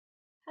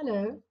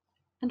Hello,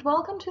 and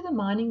welcome to the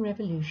Mining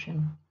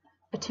Revolution,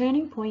 a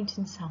turning point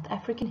in South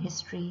African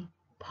history,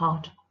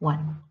 Part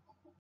 1.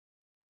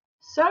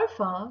 So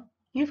far,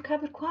 you've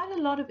covered quite a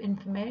lot of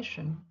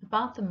information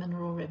about the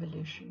Mineral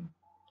Revolution.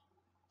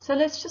 So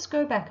let's just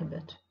go back a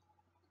bit.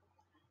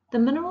 The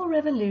Mineral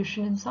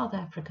Revolution in South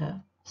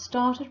Africa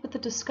started with the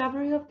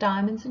discovery of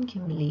diamonds in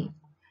Kimberley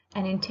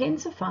and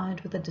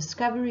intensified with the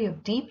discovery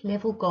of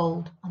deep-level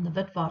gold on the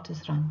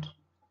Witwatersrand.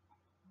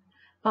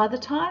 By the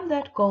time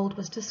that gold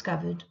was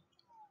discovered,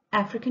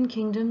 African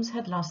kingdoms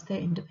had lost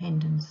their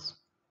independence.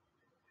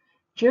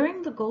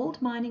 During the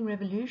gold mining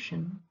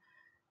revolution,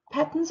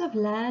 patterns of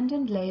land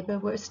and labor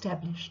were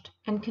established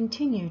and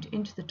continued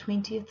into the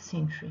 20th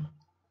century.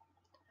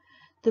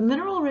 The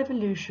mineral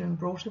revolution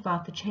brought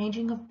about the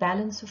changing of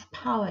balance of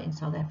power in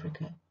South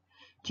Africa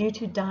due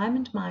to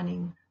diamond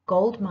mining,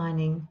 gold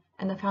mining,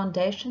 and the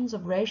foundations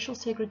of racial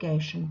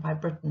segregation by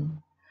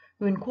Britain,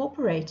 who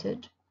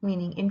incorporated,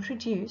 meaning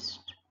introduced,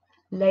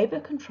 labor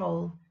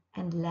control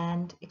and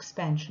land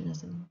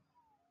expansionism.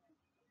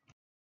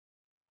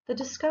 The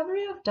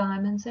discovery of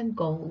diamonds and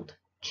gold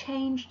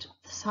changed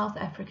the South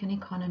African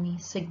economy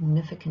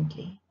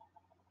significantly.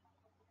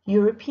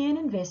 European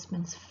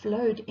investments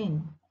flowed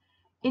in.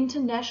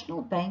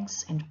 International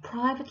banks and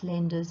private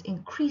lenders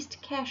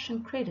increased cash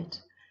and credit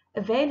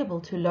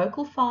available to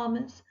local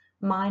farmers,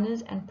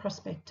 miners, and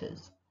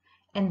prospectors,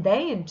 and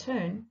they in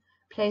turn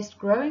placed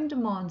growing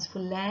demands for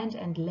land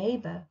and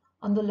labor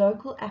on the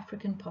local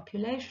African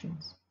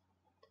populations.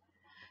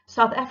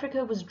 South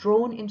Africa was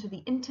drawn into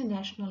the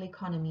international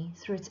economy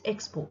through its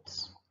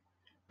exports,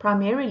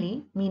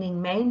 primarily,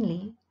 meaning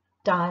mainly,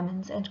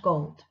 diamonds and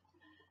gold,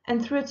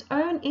 and through its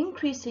own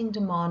increasing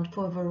demand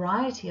for a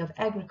variety of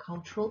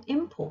agricultural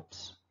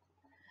imports.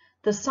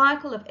 The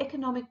cycle of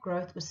economic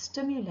growth was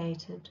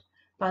stimulated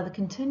by the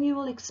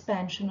continual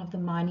expansion of the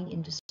mining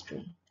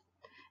industry,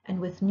 and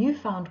with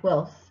newfound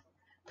wealth,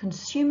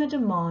 consumer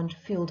demand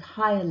fueled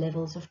higher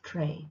levels of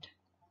trade.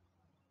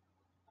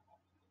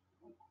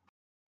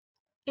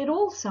 It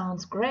all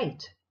sounds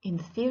great in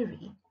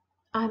theory.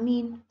 I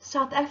mean,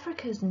 South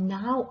Africa is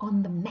now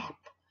on the map.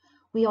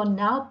 We are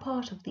now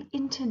part of the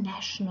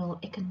international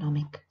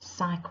economic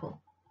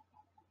cycle.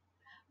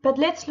 But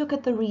let's look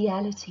at the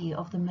reality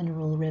of the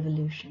mineral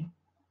revolution.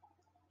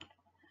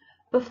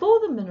 Before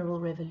the mineral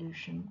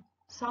revolution,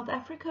 South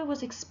Africa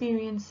was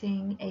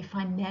experiencing a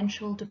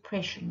financial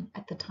depression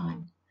at the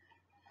time.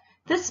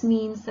 This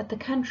means that the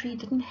country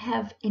didn't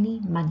have any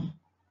money.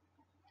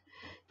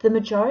 The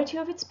majority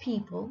of its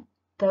people,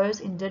 those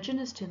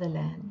indigenous to the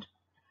land,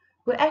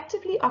 were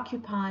actively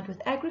occupied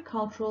with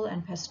agricultural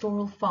and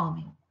pastoral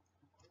farming.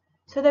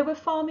 So they were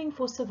farming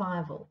for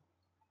survival.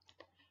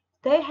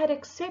 They had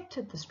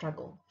accepted the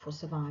struggle for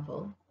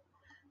survival,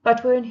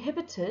 but were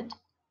inhibited,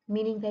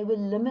 meaning they were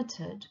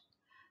limited,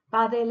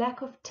 by their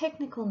lack of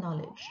technical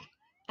knowledge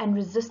and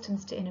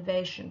resistance to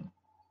innovation.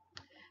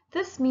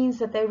 This means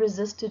that they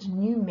resisted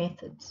new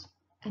methods,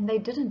 and they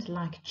didn't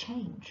like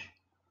change.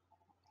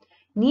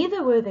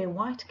 Neither were their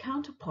white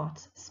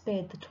counterparts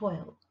spared the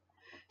toil.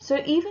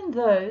 So even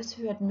those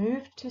who had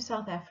moved to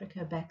South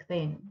Africa back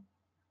then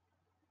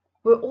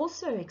were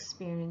also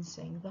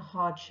experiencing the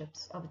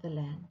hardships of the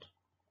land.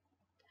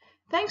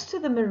 Thanks to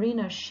the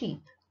merino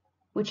sheep,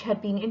 which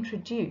had been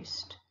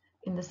introduced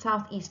in the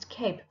Southeast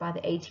Cape by the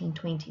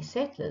 1820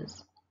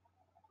 settlers,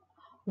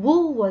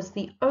 wool was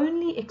the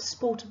only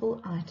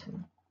exportable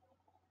item.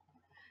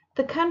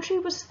 The country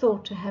was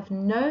thought to have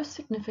no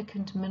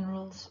significant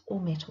minerals or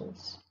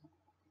metals.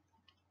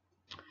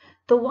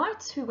 The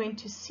whites who went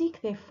to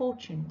seek their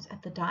fortunes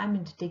at the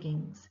diamond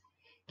diggings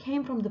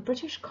came from the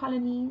British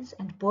colonies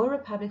and Boer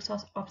republics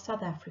of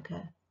South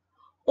Africa,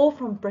 or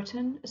from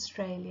Britain,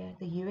 Australia,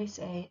 the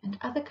USA, and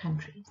other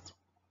countries.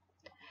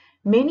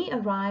 Many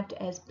arrived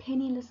as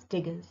penniless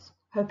diggers,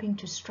 hoping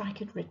to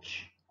strike it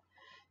rich.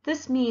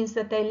 This means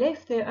that they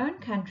left their own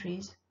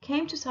countries,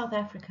 came to South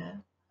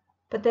Africa,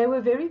 but they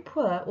were very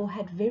poor or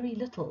had very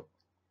little.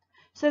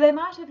 So they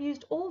might have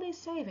used all their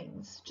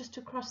savings just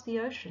to cross the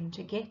ocean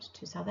to get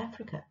to South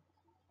Africa.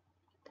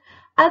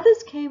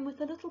 Others came with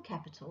a little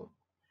capital,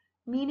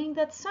 meaning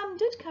that some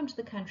did come to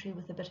the country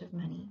with a bit of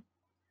money.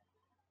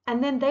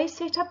 And then they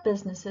set up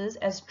businesses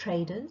as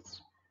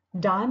traders,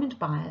 diamond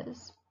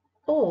buyers,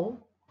 or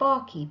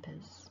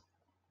barkeepers.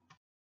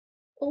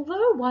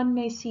 Although one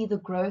may see the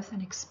growth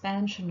and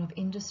expansion of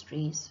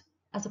industries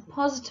as a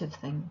positive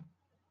thing,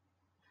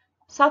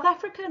 South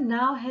Africa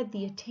now had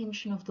the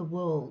attention of the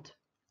world,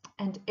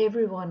 and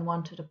everyone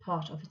wanted a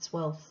part of its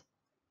wealth.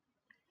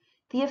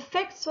 The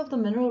effects of the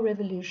mineral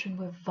revolution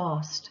were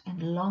vast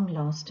and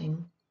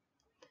long-lasting.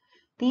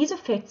 These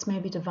effects may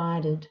be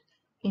divided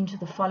into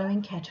the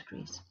following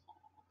categories: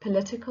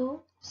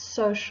 political,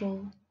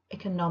 social,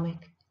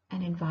 economic,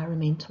 and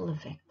environmental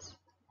effects.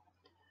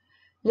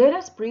 Let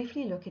us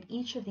briefly look at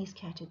each of these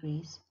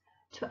categories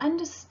to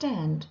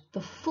understand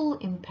the full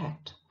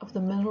impact of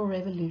the mineral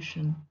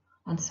revolution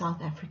on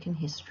South African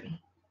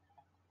history.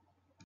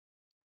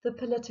 The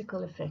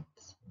political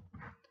effects.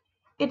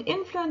 It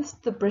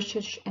influenced the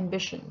British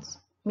ambitions,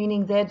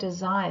 meaning their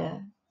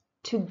desire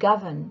to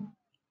govern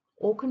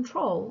or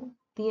control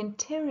the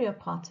interior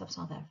parts of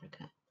South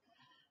Africa.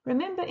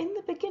 Remember, in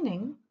the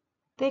beginning,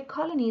 their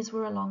colonies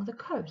were along the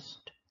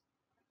coast,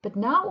 but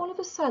now all of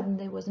a sudden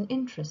there was an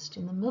interest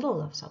in the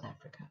middle of South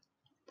Africa.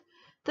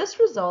 This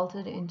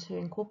resulted into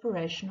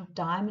incorporation of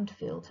diamond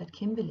fields at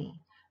Kimberley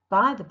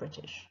by the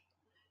British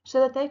so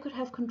that they could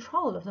have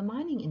control of the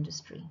mining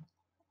industry.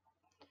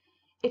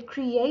 It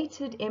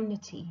created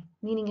enmity,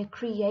 meaning it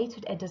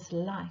created a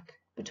dislike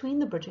between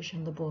the British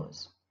and the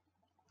Boers.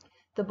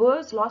 The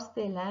Boers lost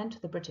their land to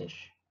the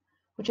British,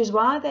 which is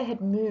why they had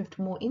moved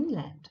more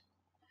inland.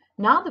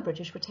 Now the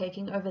British were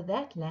taking over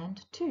that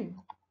land too.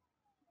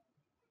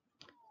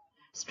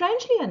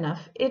 Strangely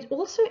enough, it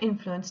also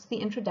influenced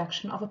the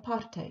introduction of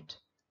apartheid,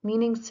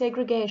 meaning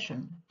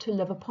segregation, to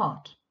live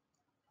apart.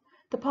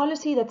 The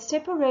policy that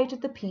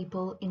separated the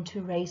people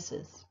into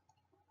races.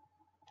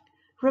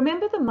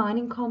 Remember the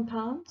mining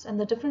compounds and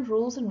the different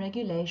rules and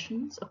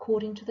regulations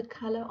according to the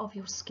color of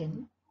your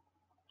skin?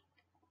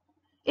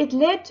 It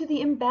led to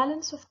the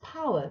imbalance of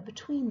power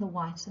between the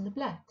whites and the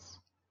blacks.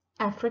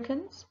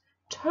 Africans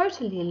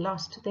totally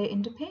lost their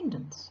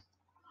independence.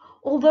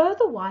 Although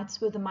the whites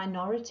were the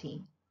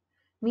minority,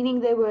 meaning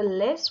there were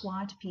less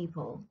white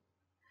people,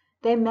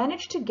 they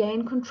managed to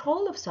gain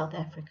control of South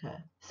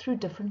Africa through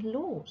different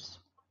laws.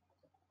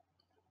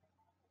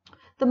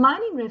 The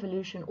mining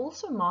revolution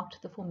also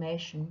marked the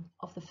formation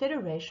of the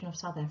Federation of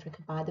South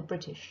Africa by the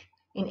British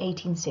in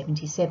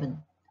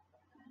 1877.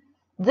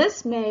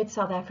 This made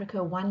South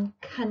Africa one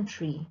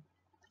country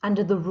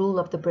under the rule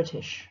of the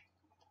British,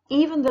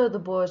 even though the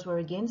Boers were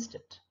against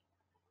it.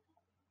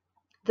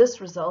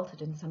 This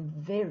resulted in some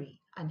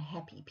very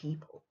unhappy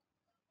people.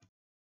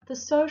 The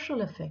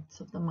social effects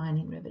of the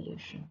mining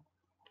revolution.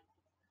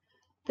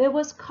 There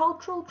was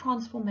cultural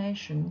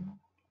transformation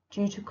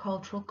due to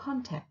cultural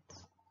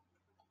contacts.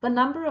 The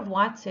number of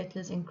white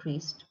settlers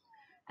increased,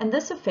 and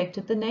this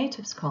affected the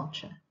natives'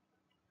 culture.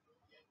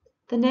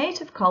 The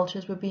native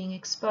cultures were being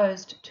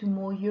exposed to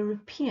more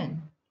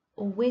European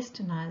or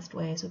westernized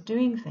ways of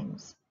doing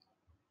things,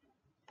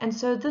 and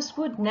so this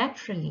would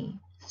naturally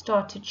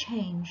start to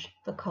change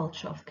the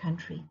culture of the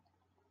country.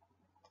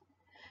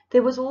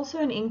 There was also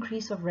an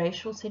increase of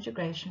racial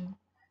segregation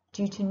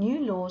due to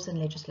new laws and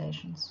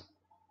legislations.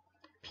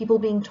 People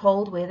being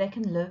told where they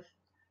can live,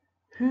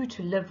 who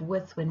to live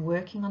with when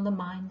working on the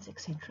mines,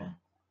 etc.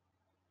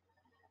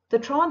 The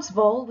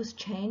Transvaal was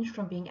changed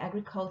from being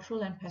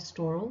agricultural and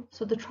pastoral,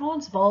 so the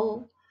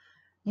Transvaal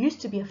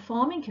used to be a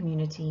farming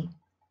community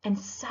and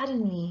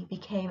suddenly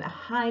became a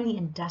highly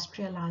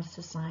industrialized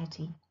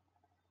society,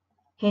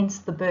 hence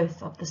the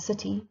birth of the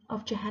city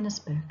of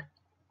Johannesburg.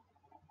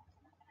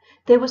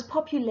 There was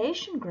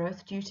population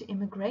growth due to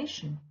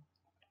immigration.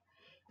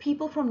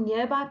 People from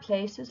nearby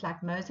places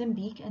like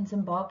Mozambique and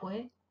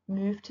Zimbabwe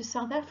moved to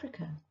South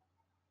Africa.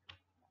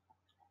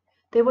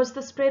 There was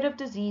the spread of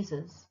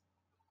diseases,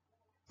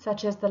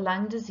 such as the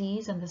lung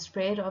disease and the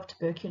spread of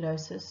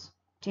tuberculosis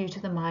due to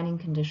the mining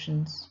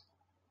conditions.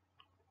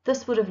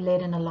 This would have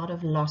led in a lot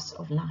of loss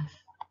of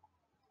life.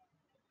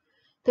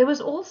 There was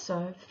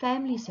also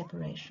family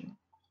separation.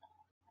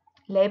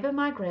 Labor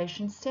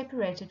migration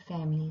separated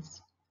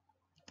families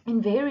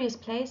in various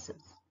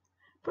places,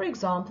 for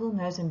example,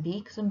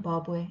 Mozambique,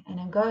 Zimbabwe, and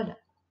Angola.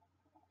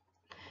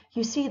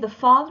 You see, the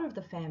father of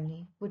the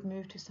family would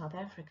move to South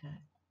Africa,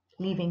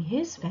 leaving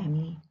his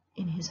family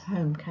in his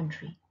home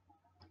country.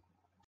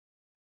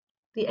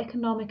 The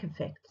economic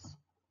effects.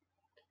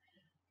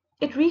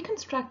 It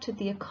reconstructed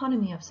the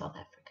economy of South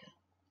Africa.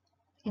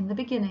 In the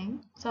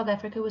beginning, South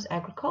Africa was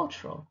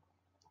agricultural.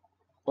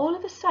 All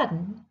of a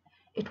sudden,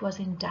 it was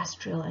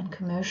industrial and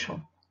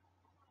commercial.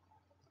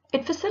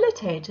 It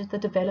facilitated the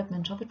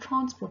development of a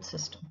transport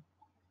system,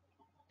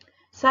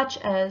 such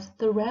as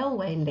the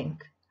railway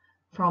link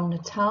from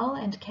Natal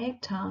and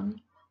Cape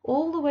Town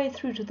all the way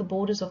through to the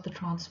borders of the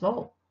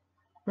Transvaal.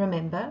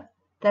 Remember,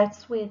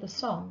 that's where the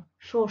song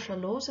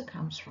Shoshaloza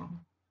comes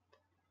from,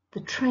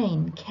 the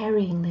train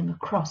carrying them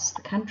across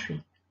the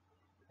country.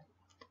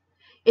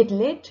 It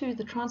led to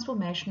the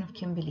transformation of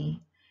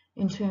Kimberley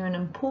into an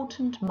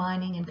important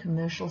mining and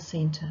commercial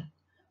center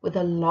with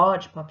a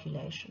large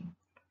population.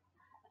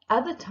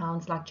 Other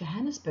towns like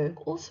Johannesburg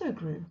also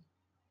grew.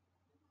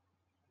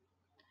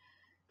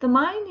 The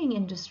mining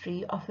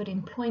industry offered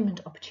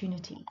employment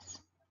opportunities.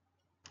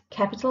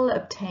 Capital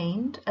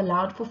obtained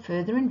allowed for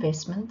further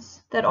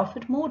investments that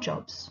offered more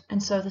jobs,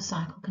 and so the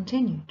cycle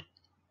continued.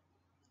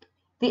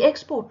 The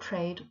export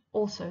trade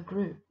also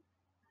grew.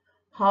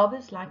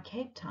 Harbors like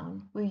Cape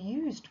Town were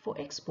used for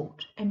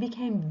export and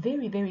became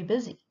very, very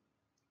busy.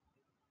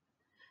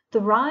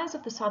 The rise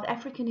of the South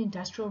African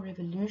Industrial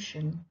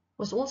Revolution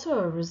was also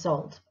a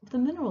result of the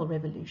Mineral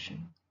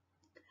Revolution.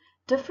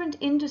 Different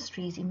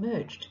industries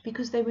emerged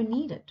because they were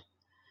needed,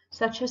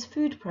 such as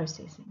food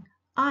processing,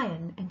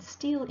 iron and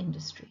steel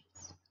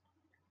industries.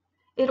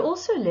 It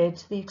also led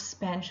to the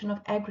expansion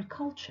of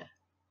agriculture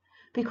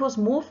because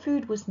more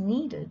food was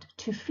needed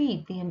to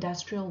feed the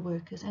industrial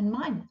workers and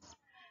miners,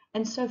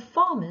 and so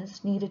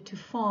farmers needed to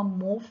farm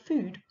more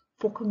food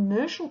for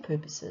commercial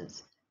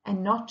purposes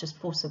and not just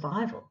for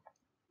survival.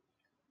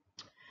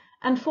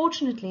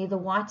 Unfortunately, the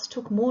whites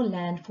took more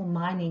land for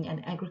mining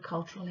and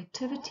agricultural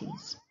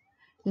activities,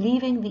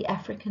 leaving the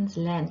Africans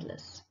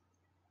landless.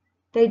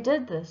 They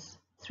did this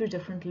through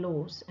different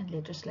laws and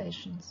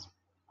legislations.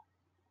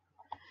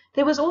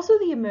 There was also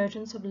the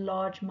emergence of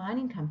large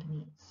mining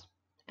companies,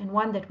 and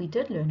one that we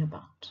did learn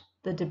about,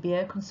 the De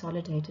Beer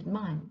Consolidated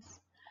Mines,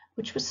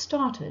 which was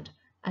started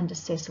under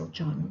Cecil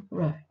John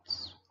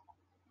Rhodes.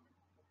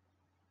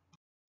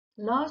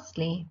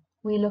 Lastly,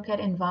 we look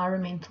at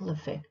environmental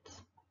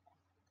effects.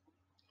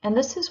 And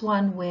this is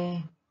one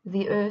where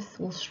the earth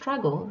will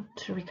struggle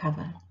to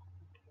recover.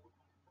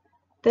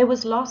 There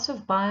was loss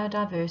of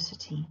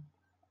biodiversity.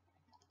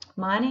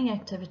 Mining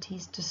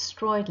activities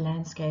destroyed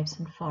landscapes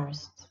and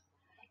forests,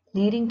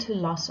 leading to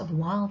loss of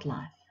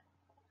wildlife.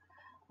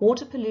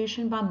 Water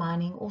pollution by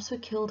mining also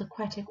killed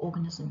aquatic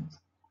organisms.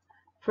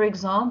 For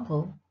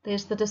example,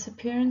 there's the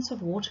disappearance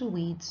of water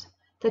weeds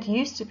that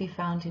used to be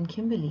found in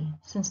Kimberley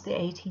since the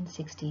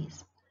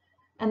 1860s,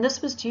 and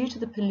this was due to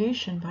the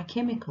pollution by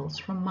chemicals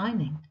from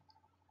mining.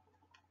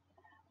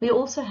 We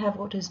also have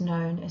what is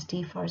known as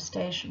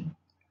deforestation.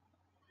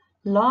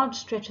 Large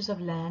stretches of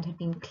land had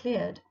been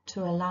cleared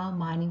to allow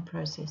mining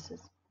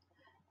processes.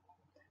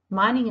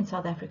 Mining in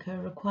South Africa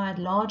required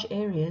large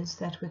areas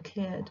that were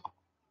cleared,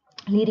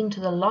 leading to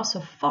the loss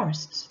of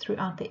forests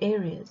throughout the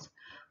areas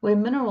where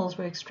minerals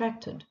were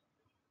extracted,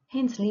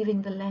 hence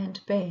leaving the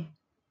land bare.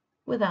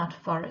 Without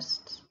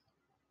forests,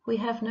 we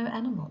have no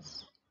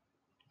animals.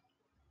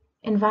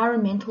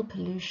 Environmental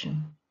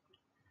pollution.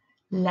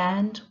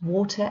 Land,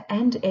 water,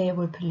 and air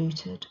were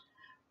polluted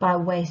by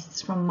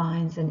wastes from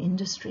mines and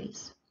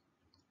industries.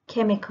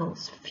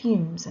 Chemicals,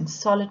 fumes, and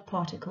solid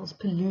particles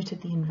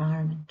polluted the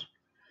environment.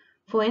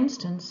 For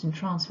instance, in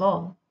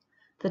Transvaal,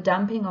 the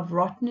dumping of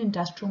rotten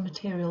industrial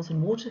materials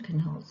in water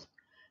canals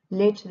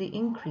led to the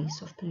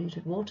increase of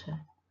polluted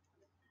water.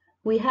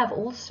 We have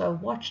also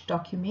watched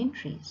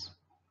documentaries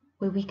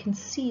where we can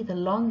see the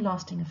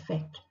long-lasting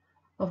effect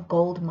of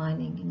gold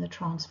mining in the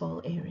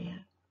Transvaal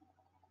area.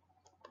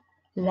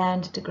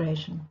 Land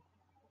degradation.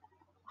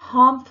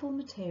 Harmful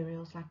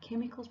materials like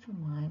chemicals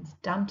from mines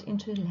dumped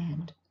into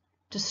land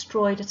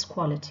destroyed its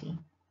quality.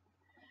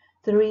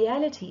 The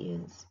reality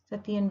is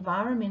that the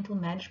environmental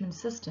management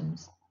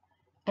systems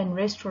and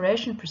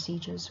restoration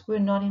procedures were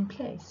not in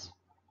place.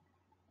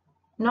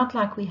 Not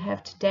like we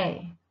have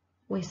today,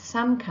 where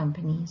some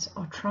companies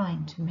are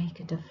trying to make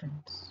a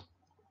difference.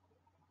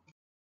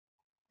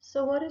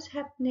 So what is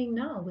happening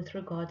now with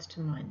regards to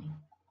mining?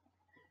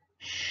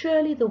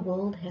 Surely the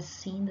world has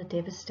seen the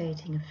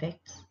devastating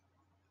effects.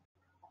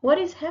 What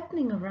is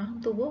happening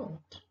around the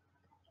world?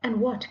 And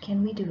what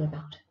can we do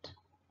about it?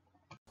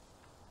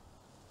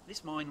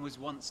 This mine was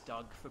once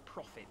dug for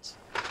profit.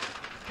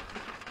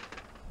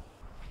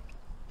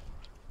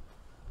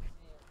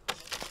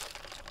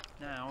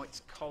 Now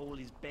its coal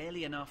is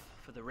barely enough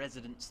for the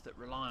residents that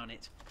rely on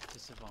it to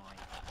survive.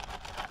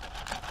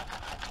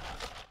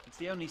 It's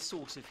the only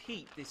source of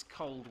heat this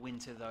cold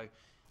winter, though.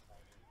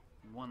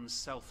 In one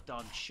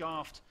self-dug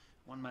shaft,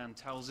 one man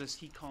tells us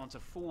he can't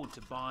afford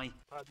to buy,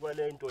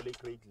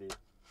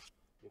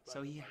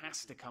 so he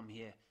has to come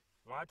here.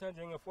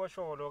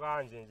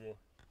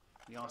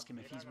 We ask him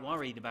if he's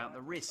worried about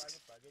the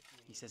risks.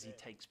 He says he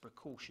takes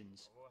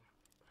precautions.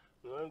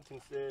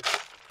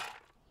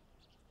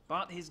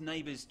 But his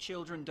neighbours'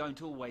 children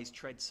don't always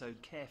tread so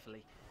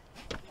carefully.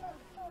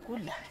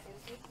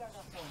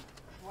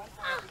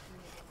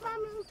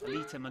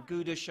 Alita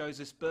Maguda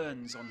shows us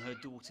burns on her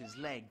daughter's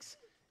legs.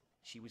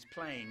 She was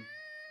playing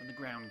when the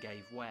ground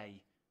gave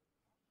way.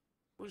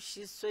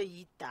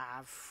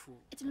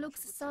 It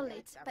looks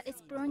solid, but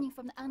it's burning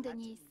from the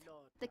underneath.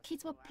 The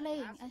kids were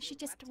playing and she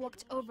just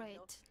walked over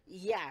it.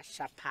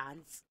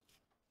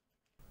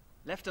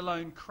 Left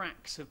alone,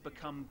 cracks have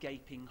become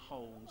gaping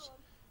holes.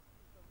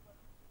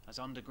 As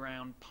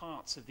underground,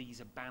 parts of these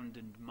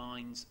abandoned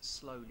mines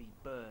slowly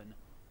burn.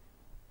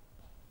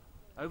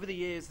 Over the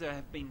years there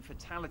have been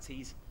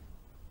fatalities,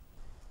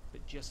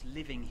 but just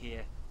living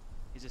here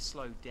is a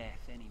slow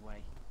death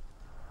anyway.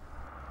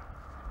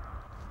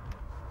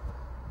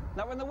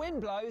 Now when the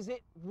wind blows,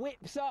 it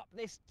whips up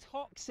this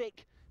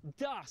toxic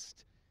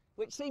dust,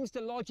 which seems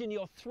to lodge in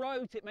your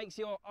throat. It makes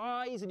your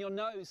eyes and your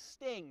nose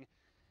sting.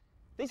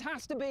 This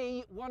has to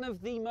be one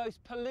of the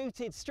most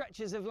polluted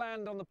stretches of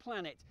land on the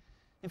planet.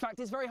 In fact,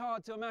 it's very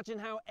hard to imagine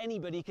how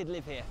anybody could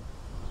live here.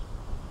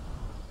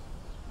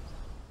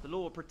 The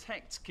law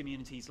protects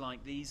communities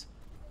like these,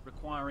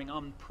 requiring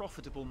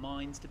unprofitable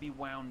mines to be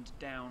wound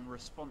down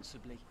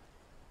responsibly.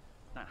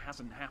 That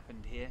hasn't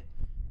happened here.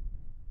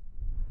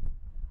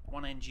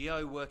 One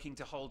NGO working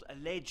to hold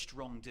alleged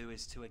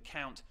wrongdoers to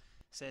account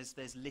says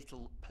there's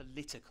little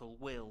political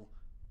will.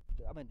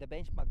 I mean, the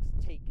benchmark's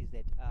take is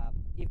that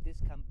if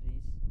these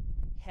companies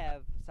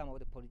have some of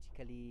the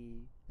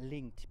politically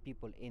linked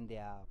people in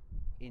their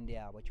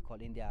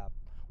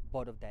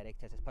board of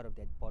directors, as part of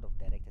their board of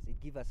directors, it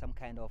gives us some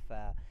kind of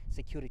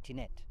security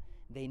net.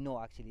 They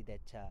know actually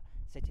that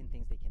certain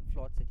things they can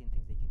float, certain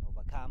things they can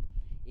overcome.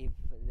 If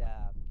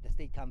the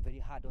state come very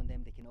hard on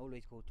them, they can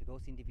always go to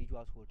those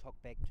individuals who will talk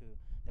back to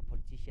the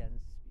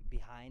politicians,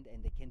 behind,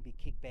 and there can be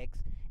kickbacks,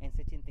 and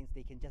certain things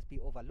they can just be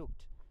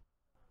overlooked.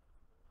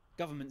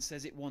 Government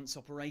says it wants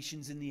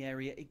operations in the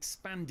area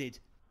expanded.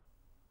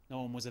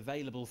 No one was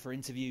available for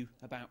interview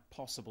about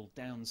possible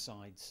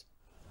downsides.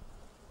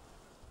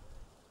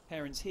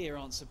 Parents here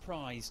aren't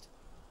surprised.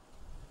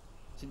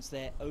 Since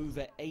their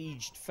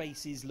over-aged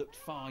faces looked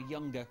far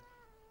younger,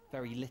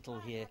 very little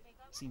here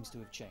seems to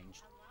have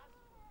changed.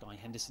 Guy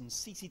Henderson,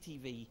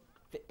 CCTV,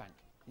 Witbank,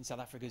 in South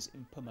Africa's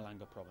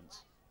Mpumalanga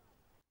province.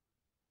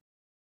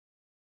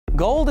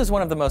 Gold is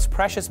one of the most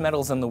precious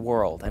metals in the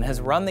world and has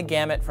run the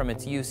gamut from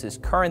its use as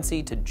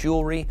currency to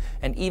jewelry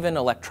and even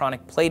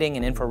electronic plating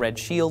and infrared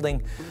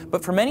shielding.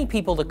 But for many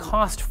people, the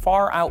cost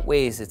far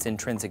outweighs its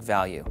intrinsic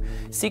value.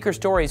 Seeker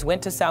Stories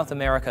went to South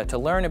America to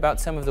learn about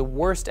some of the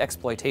worst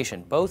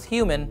exploitation, both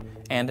human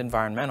and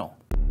environmental.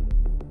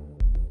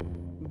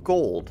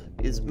 Gold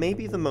is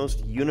maybe the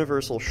most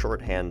universal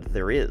shorthand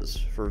there is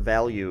for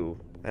value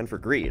and for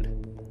greed.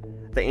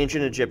 The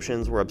ancient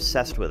Egyptians were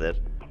obsessed with it.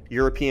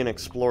 European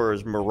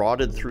explorers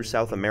marauded through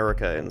South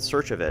America in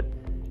search of it,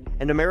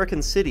 and American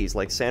cities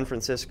like San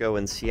Francisco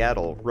and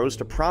Seattle rose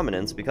to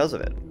prominence because of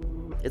it.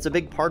 It's a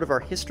big part of our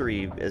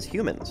history as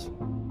humans.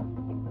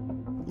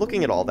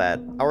 Looking at all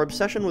that, our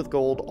obsession with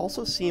gold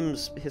also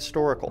seems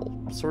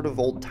historical, sort of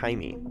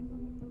old-timey.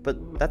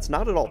 But that's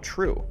not at all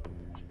true.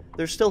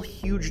 There's still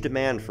huge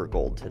demand for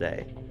gold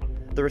today.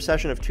 The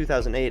recession of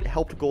 2008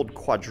 helped gold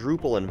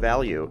quadruple in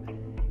value,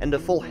 and a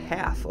full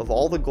half of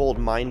all the gold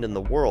mined in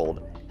the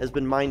world has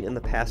been mined in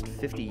the past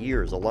 50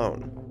 years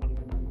alone.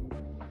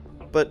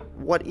 But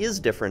what is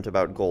different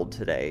about gold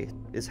today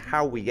is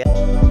how we get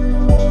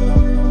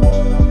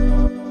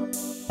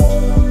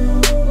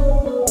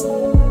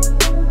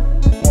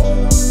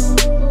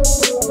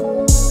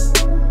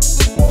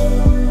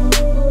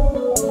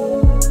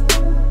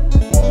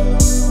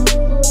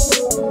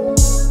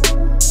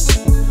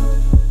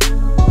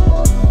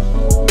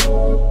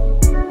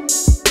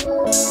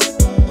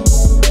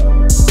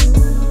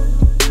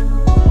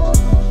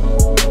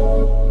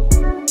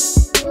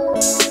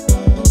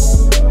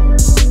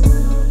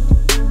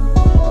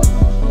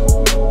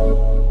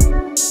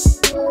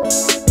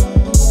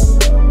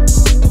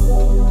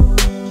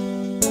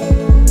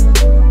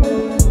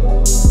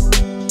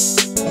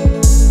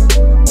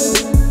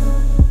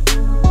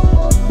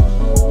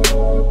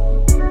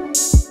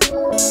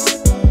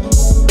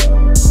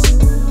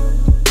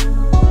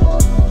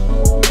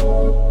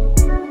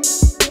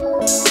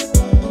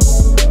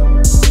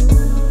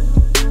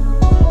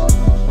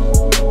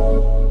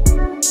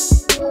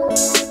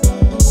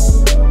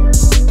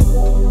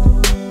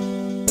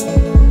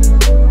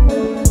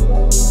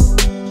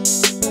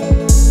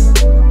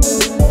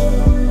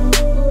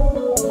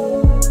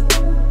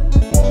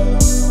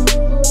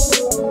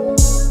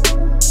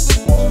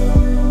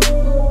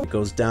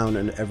goes down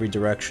in every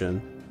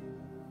direction.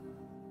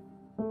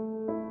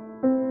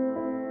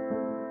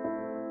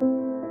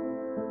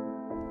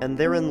 And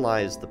therein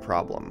lies the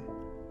problem.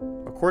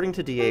 According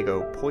to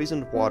Diego,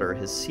 poisoned water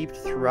has seeped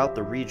throughout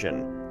the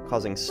region,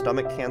 causing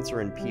stomach cancer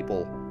in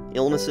people,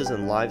 illnesses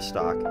in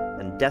livestock,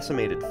 and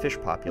decimated fish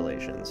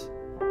populations.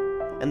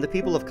 And the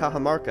people of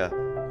Cajamarca,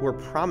 who were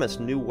promised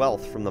new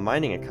wealth from the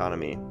mining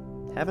economy,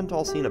 haven't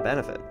all seen a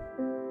benefit.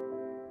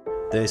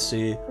 They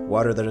see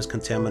water that is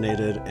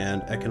contaminated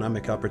and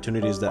economic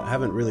opportunities that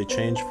haven't really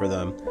changed for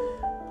them.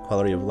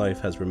 Quality of life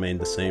has remained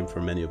the same for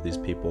many of these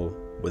people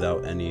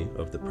without any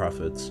of the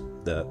profits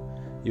that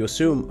you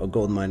assume a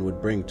gold mine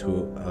would bring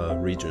to a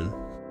region.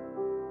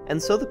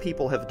 And so the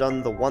people have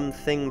done the one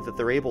thing that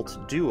they're able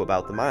to do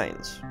about the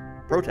mines: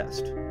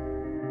 protest.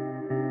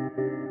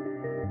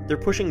 They're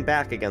pushing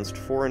back against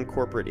foreign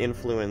corporate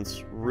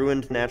influence,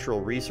 ruined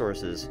natural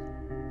resources,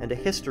 and a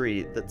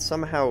history that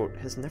somehow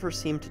has never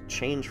seemed to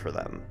change for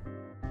them.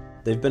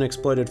 They've been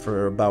exploited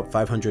for about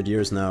 500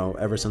 years now,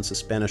 ever since the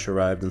Spanish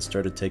arrived and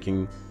started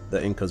taking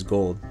the Incas'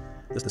 gold.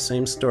 The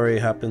same story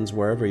happens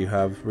wherever you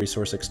have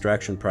resource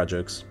extraction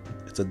projects.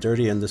 It's a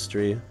dirty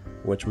industry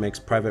which makes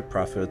private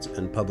profits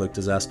and public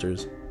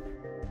disasters.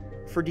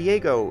 For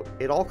Diego,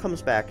 it all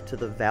comes back to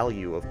the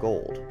value of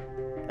gold.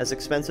 As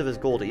expensive as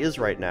gold is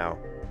right now,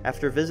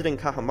 after visiting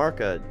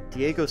Cajamarca,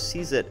 Diego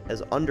sees it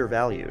as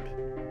undervalued.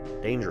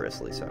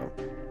 Dangerously so.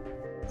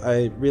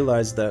 I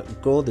realized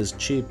that gold is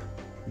cheap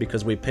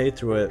because we pay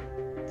through it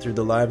through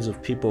the lives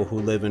of people who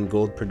live in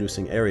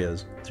gold-producing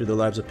areas, through the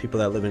lives of people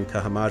that live in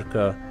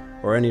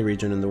Cajamarca or any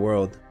region in the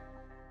world.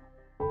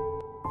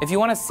 If you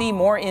want to see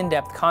more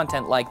in-depth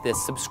content like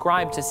this,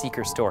 subscribe to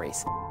Seeker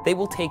Stories. They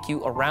will take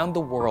you around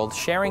the world,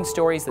 sharing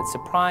stories that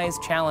surprise,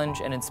 challenge,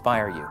 and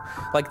inspire you.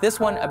 Like this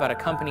one about a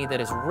company that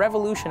is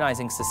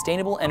revolutionizing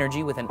sustainable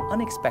energy with an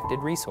unexpected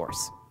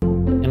resource.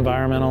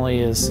 Environmentally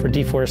is for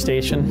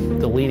deforestation.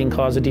 The leading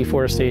cause of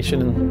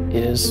deforestation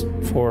is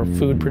for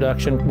food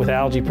production. With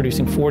algae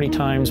producing 40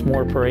 times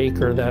more per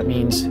acre, that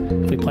means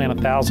if we plant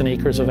 1,000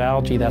 acres of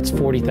algae, that's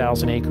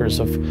 40,000 acres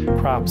of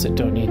crops that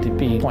don't need to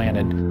be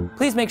planted.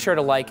 Please make sure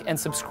to like and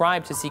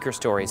subscribe to Seeker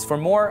Stories for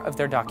more of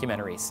their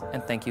documentaries,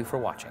 and thank you for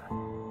watching.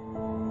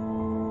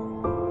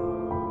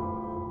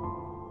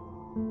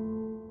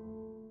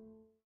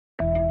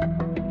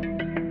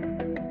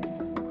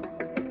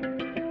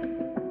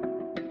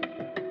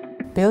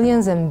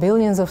 Billions and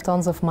billions of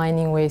tons of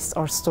mining waste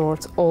are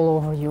stored all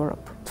over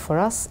Europe. For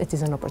us, it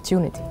is an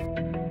opportunity.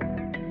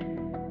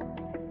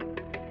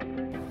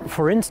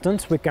 For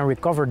instance, we can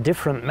recover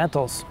different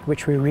metals,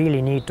 which we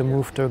really need to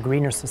move to a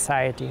greener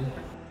society.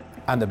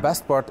 And the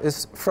best part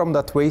is, from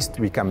that waste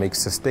we can make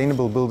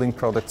sustainable building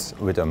products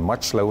with a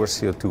much lower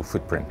CO2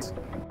 footprint.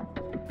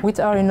 With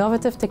our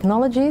innovative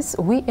technologies,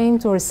 we aim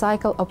to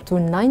recycle up to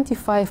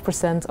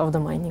 95% of the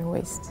mining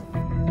waste.